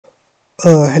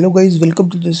Hello guys,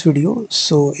 welcome to this video.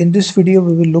 So in this video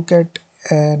we will look at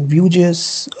an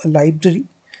Vue.js library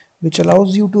which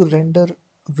allows you to render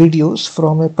videos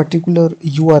from a particular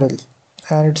URL,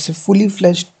 and it's a fully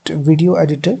fledged video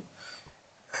editor.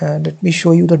 And let me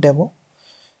show you the demo.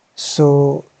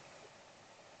 So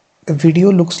the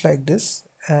video looks like this,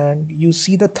 and you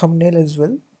see the thumbnail as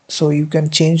well. So you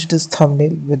can change this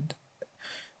thumbnail with,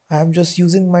 I'm just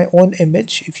using my own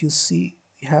image. If you see,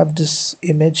 we have this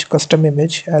image, custom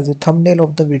image as a thumbnail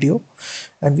of the video,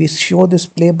 and we show this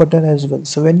play button as well.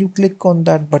 So when you click on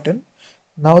that button,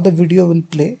 now the video will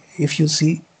play. If you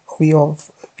see, we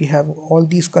have all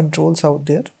these controls out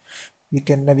there. We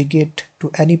can navigate to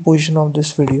any position of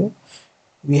this video.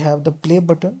 We have the play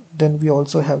button, then we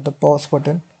also have the pause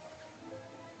button.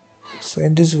 So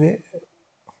in this way,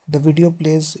 the video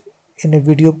plays in a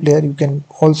video player. You can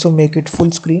also make it full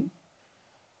screen,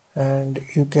 and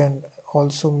you can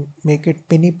also make it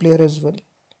mini player as well,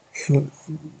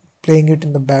 playing it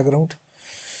in the background.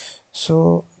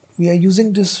 So we are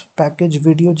using this package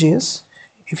Video.js.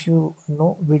 If you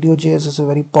know, Video.js is a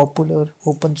very popular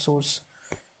open source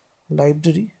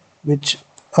library which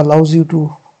allows you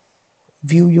to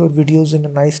view your videos in a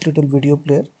nice little video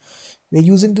player. We are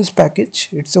using this package.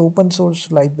 It's an open source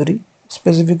library.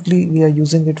 Specifically, we are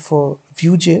using it for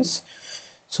Vue.js.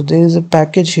 So there is a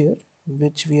package here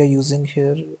which we are using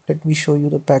here. Let me show you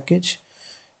the package.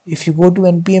 If you go to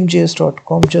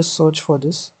npmjs.com, just search for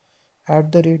this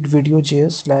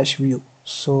 @Video.js/Vue.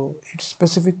 So it's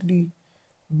specifically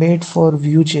made for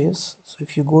Vue.js. So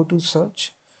if you go to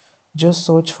search, just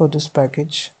search for this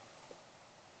package.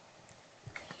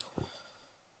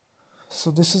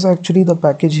 So this is actually the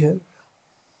package here,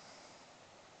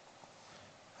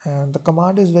 and the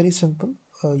command is very simple.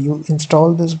 You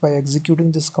install this by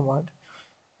executing this command,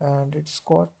 and it's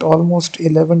got almost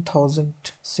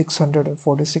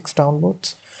 11,646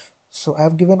 downloads. So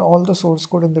I've given all the source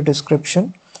code in the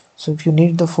description. So if you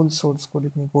need the full source code, you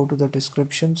can go to the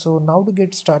description. So now to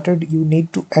get started, you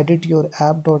need to edit your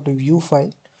app.vue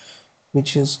file,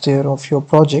 which is there of your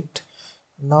project.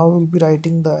 Now we'll be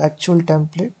writing the actual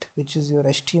template, which is your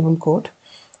HTML code,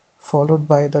 followed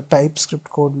by the TypeScript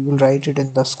code. We will write it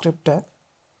in the script tag.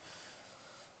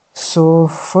 So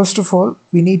first of all,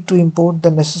 we need to import the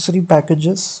necessary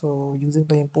packages. So using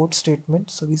the import statement,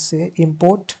 so we say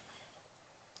import,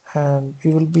 and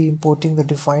we will be importing the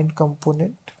defined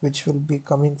component, which will be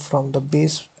coming from the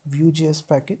base Vue.js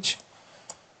package,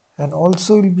 and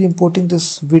also we'll be importing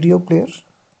this video player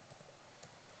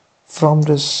from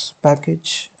this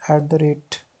package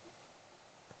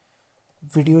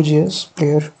 @Video.js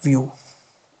player view.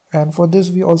 And for this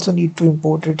we also need to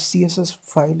import its CSS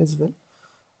file as well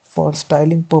for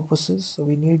styling purposes. So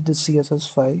we need the CSS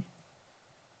file.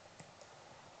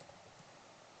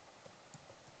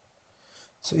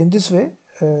 So in this way,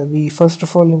 we first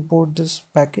of all import this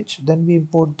package, then we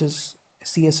import this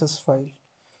CSS file.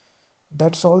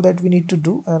 That's all that we need to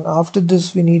do. And after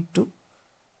this, we need to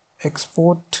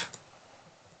export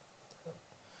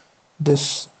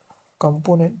this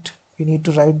component. We need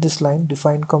to write this line,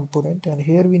 define component, and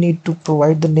here we need to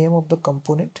provide the name of the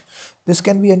component. This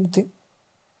can be anything.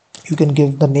 You can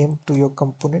give the name to your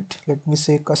component. Let me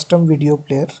say custom video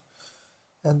player,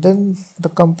 and then the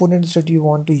components that you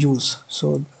want to use.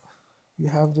 So you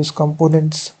have this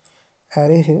components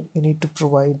array here. You need to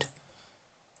provide,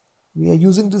 we are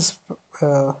using this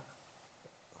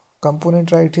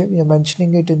component right here. We are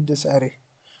mentioning it in this array.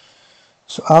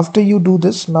 So after you do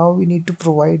this, now we need to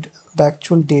provide the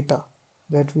actual data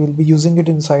that we will be using it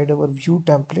inside our Vue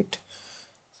template.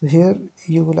 So here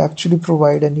you will actually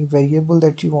provide any variable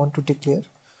that you want to declare.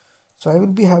 So I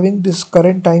will be having this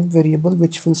current time variable,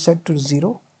 which will set to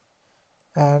 0,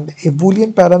 and a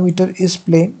boolean parameter is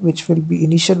playing, which will be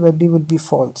initial value will be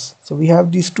false. So we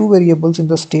have these two variables in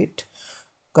the state,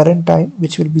 current time,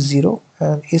 which will be 0,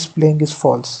 and is playing is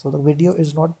false. So the video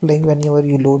is not playing whenever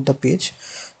you load the page.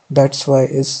 That's why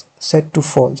it's set to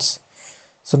false.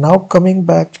 So now coming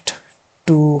back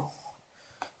to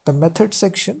the method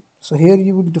section. So here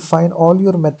you will define all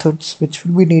your methods which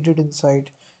will be needed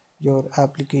inside your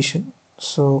application.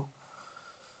 So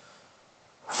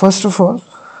first of all,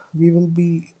 we will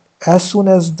be, as soon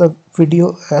as the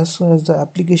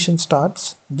application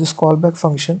starts, this callback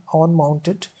function on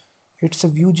mounted, it's a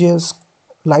Vue.js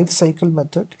lifecycle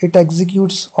method. It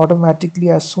executes automatically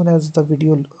as soon as the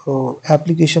video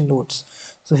application loads.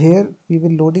 So here we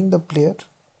will loading the player,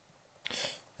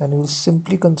 and we will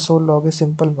simply console log a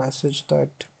simple message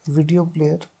that video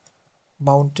player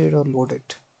mounted or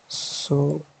loaded.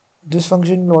 So this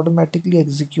function will automatically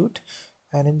execute,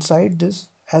 and inside this,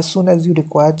 as soon as you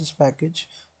require this package,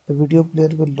 the video player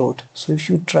will load. So if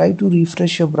you try to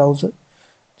refresh your browser,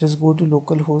 just go to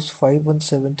localhost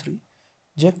 5173.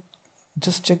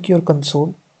 Just check your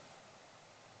console,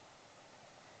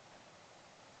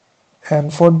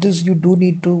 and for this you do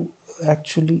need to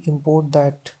actually import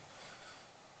that,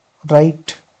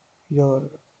 write your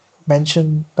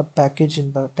mention the package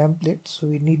in the template. So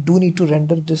we do need to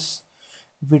render this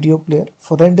video player.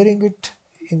 For rendering it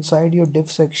inside your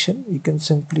div section, you can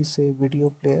simply say video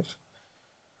player,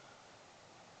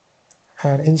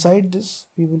 and inside this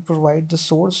we will provide the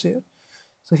source here.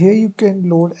 So here you can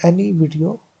load any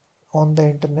video on the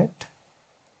internet.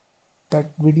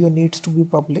 That video needs to be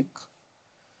public,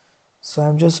 so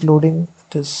I'm just loading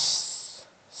this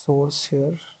source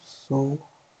here. So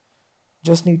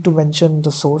just need to mention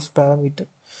the source parameter,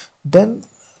 then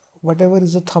whatever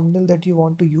is the thumbnail that you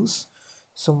want to use.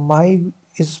 So my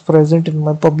is present in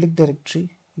my public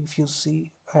directory. If you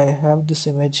see, I have this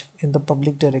image in the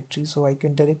public directory, so I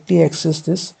can directly access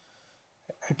this,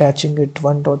 attaching it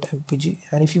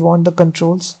 1.mpg. And if you want the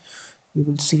controls, you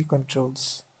will see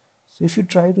controls. So if you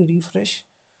try to refresh,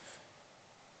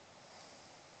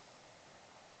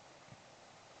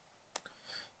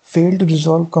 fail to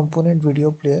resolve component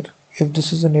video player. If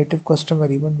this is a native custom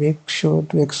element, make sure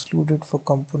to exclude it for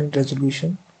component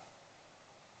resolution.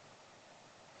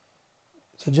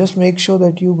 So just make sure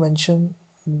that you mention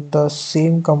the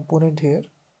same component here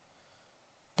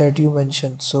that you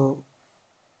mentioned. So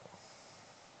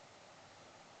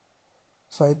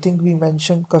I think we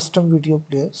mentioned custom video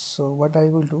players. So what I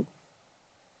will do,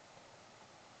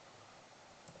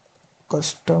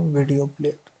 custom video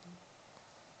player.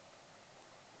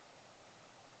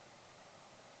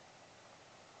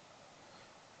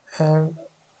 And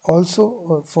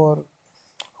also for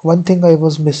one thing I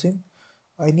was missing,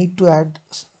 I need to add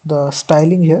the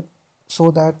styling here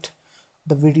so that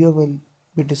the video will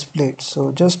be displayed.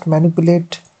 So just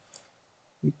manipulate,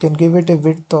 you can give it a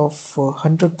width of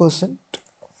 100%.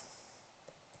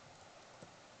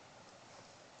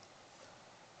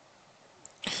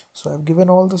 So I've given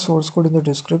all the source code in the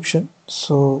description,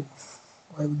 so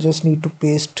I just need to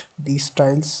paste these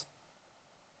styles.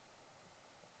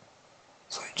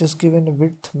 So I just given a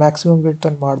width, maximum width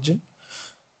and margin.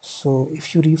 So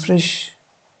if you refresh,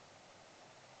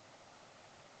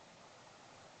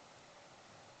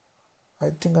 I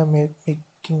think I'm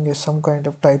making some kind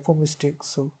of typo mistake.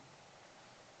 So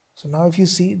now if you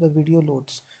see, the video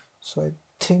loads. So I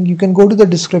think you can go to the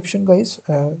description, guys.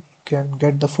 You can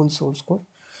get the full source code.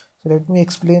 So let me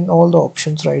explain all the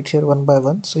options right here one by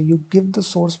one. So you give the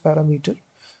source parameter,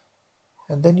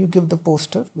 and then you give the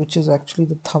poster, which is actually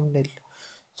the thumbnail.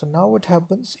 So now what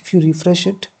happens, if you refresh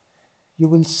it, you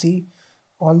will see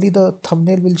only the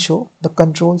thumbnail will show, the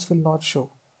controls will not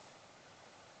show.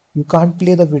 You can't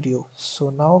play the video. So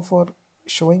now for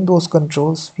showing those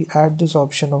controls, we add this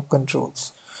option of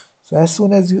controls. So as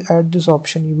soon as you add this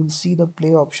option, you will see the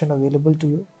play option available to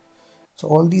you. So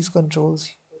all these controls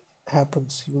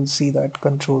happens, you will see that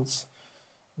controls.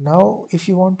 Now if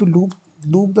you want to loop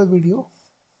the video,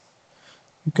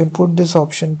 you can put this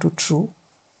option to true.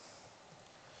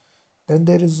 Then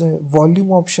there is a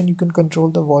volume option. You can control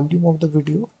the volume of the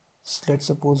video. Let's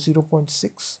suppose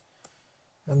 0.6.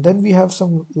 And then we have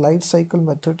some life cycle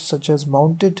methods such as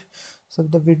mounted. So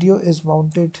if the video is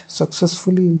mounted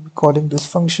successfully, we'll be calling this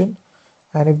function.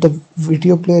 And if the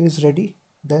video player is ready,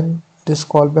 then this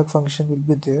callback function will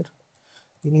be there.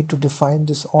 You need to define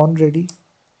this on ready.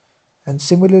 And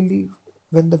similarly,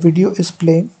 when the video is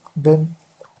playing, then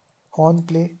on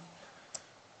play.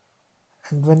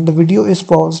 And when the video is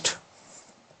paused,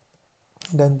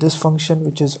 then this function,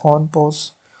 which is on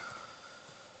pause.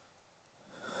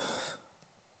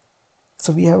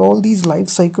 So we have all these life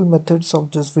cycle methods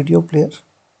of this video player.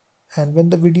 And when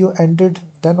the video ended,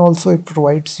 then also it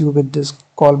provides you with this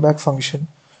callback function.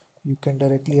 You can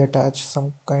directly attach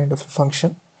some kind of a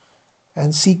function,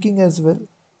 and seeking as well.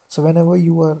 So whenever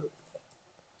you are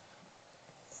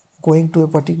going to a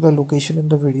particular location in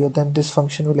the video, then this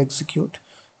function will execute.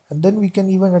 And then we can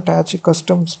even attach a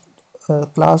custom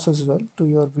class as well to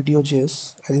your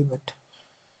Video.js element.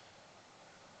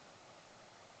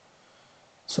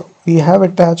 So we have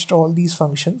attached all these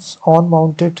functions: on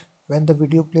mounted when the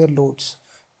video player loads,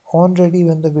 on ready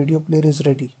when the video player is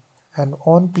ready, and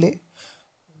on play.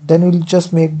 Then we'll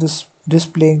just make this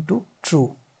playing to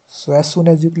true. So as soon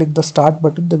as you click the start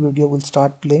button, the video will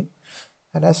start playing,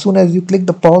 and as soon as you click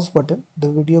the pause button, the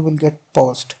video will get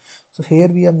paused. So here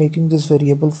we are making this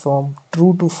variable from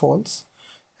true to false,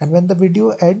 and when the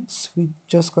video ends, we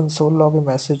just console log a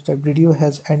message that video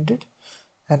has ended.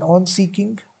 And on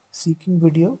seeking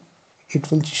video, it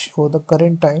will show the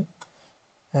current time,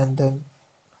 and then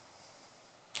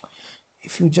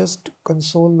If you just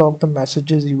console log the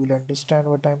messages, you will understand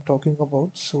what I'm talking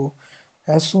about. So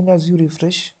as soon as you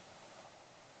refresh,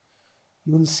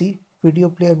 you will see video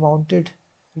player mounted,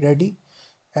 ready.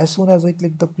 As soon as I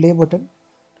click the play button,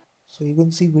 so you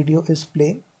can see video is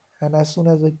playing, and as soon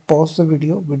as I pause the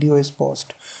video is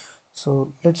paused.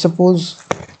 So let's suppose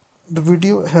the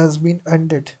video has been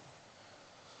ended.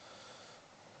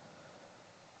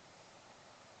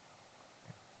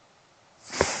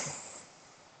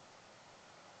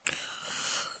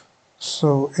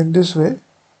 So in this way,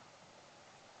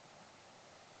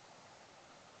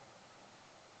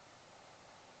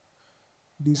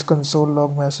 these console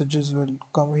log messages will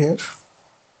come here.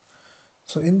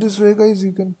 So in this way, guys,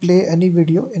 you can play any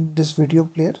video in this video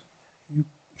player. You,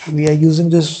 we are using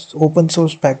this open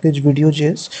source package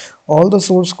Video.js. All the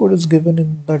source code is given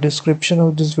in the description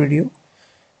of this video.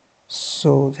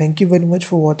 So thank you very much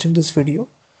for watching this video,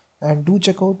 and do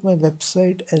check out my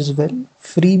website as well,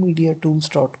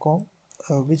 freemediatools.com,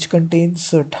 which contains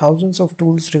thousands of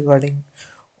tools regarding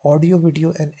audio,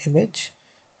 video and image.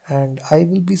 And I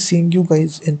will be seeing you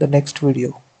guys in the next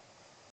video.